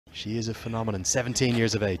She is a phenomenon, 17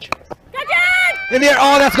 years of age. In the air,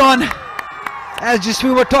 oh, that's gone. As just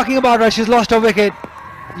we were talking about her, she's lost her wicket.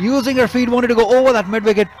 Using her feet, wanted to go over that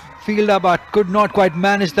mid-wicket fielder, but could not quite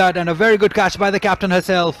manage that, and a very good catch by the captain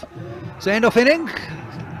herself. So end of inning,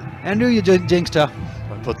 and you jinxed her.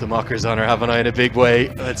 I put the mockers on her, haven't I, in a big way.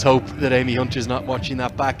 Let's hope that Amy Hunter's not watching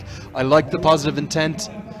that back. I like the positive intent.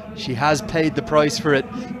 She has paid the price for it,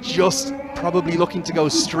 just probably looking to go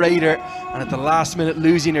straighter, and at the last minute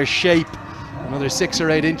losing her shape. Another 6 or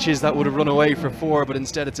 8 inches that would have run away for 4, but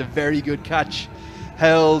instead it's a very good catch.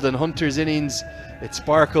 Held, and Hunter's innings, it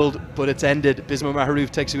sparkled, but it's ended. Bisma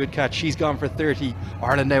Maharouf takes a good catch. She's gone for 30.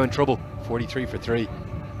 Ireland now in trouble, 43 for 3.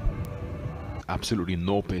 Absolutely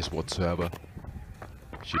no pace whatsoever.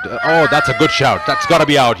 Oh, that's a good shout. That's got to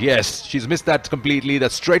be out. Yes, she's missed that completely.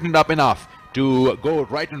 That's straightened up enough to go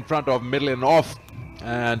right in front of middle and off,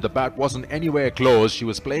 and the bat wasn't anywhere close. She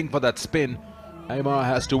was playing for that spin. Aimar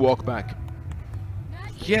has to walk back.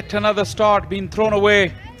 Yet another start being thrown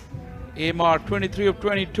away. Aimar, 23 of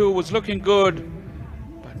 22, was looking good,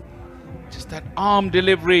 but just that arm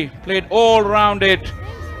delivery played all around it.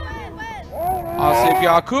 Asif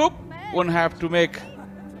Yaqub wouldn't have to make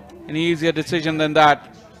an easier decision than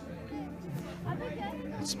that.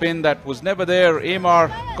 Spin that was never there.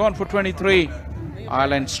 Aimar gone for 23.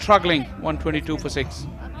 Ireland struggling, 122 for 6.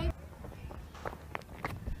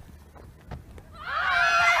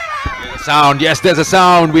 Sound, yes, there's a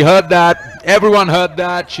sound. We heard that. Everyone heard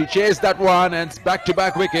that. She chased that one, and it's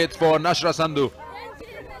back-to-back wickets for Nashra Sandhu.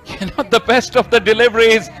 Not the best of the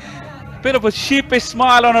deliveries. Bit of a sheepish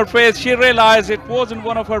smile on her face. She realized it wasn't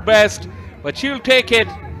one of her best, but she'll take it.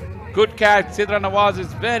 Good catch. Sidra Nawaz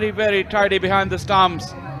is very, very tidy behind the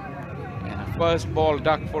stumps. And a first ball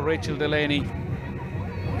duck for Rachel Delaney.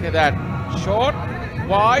 Look at that. Short,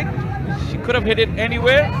 wide. She could have hit it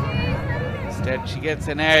anywhere. Instead, she gets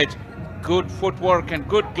an edge. Good footwork and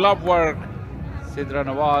good glove work. Sidra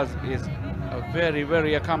Nawaz is a very,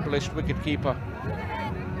 very accomplished wicketkeeper.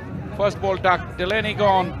 First ball duck, Delaney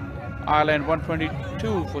gone. Ireland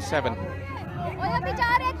 122 for 7.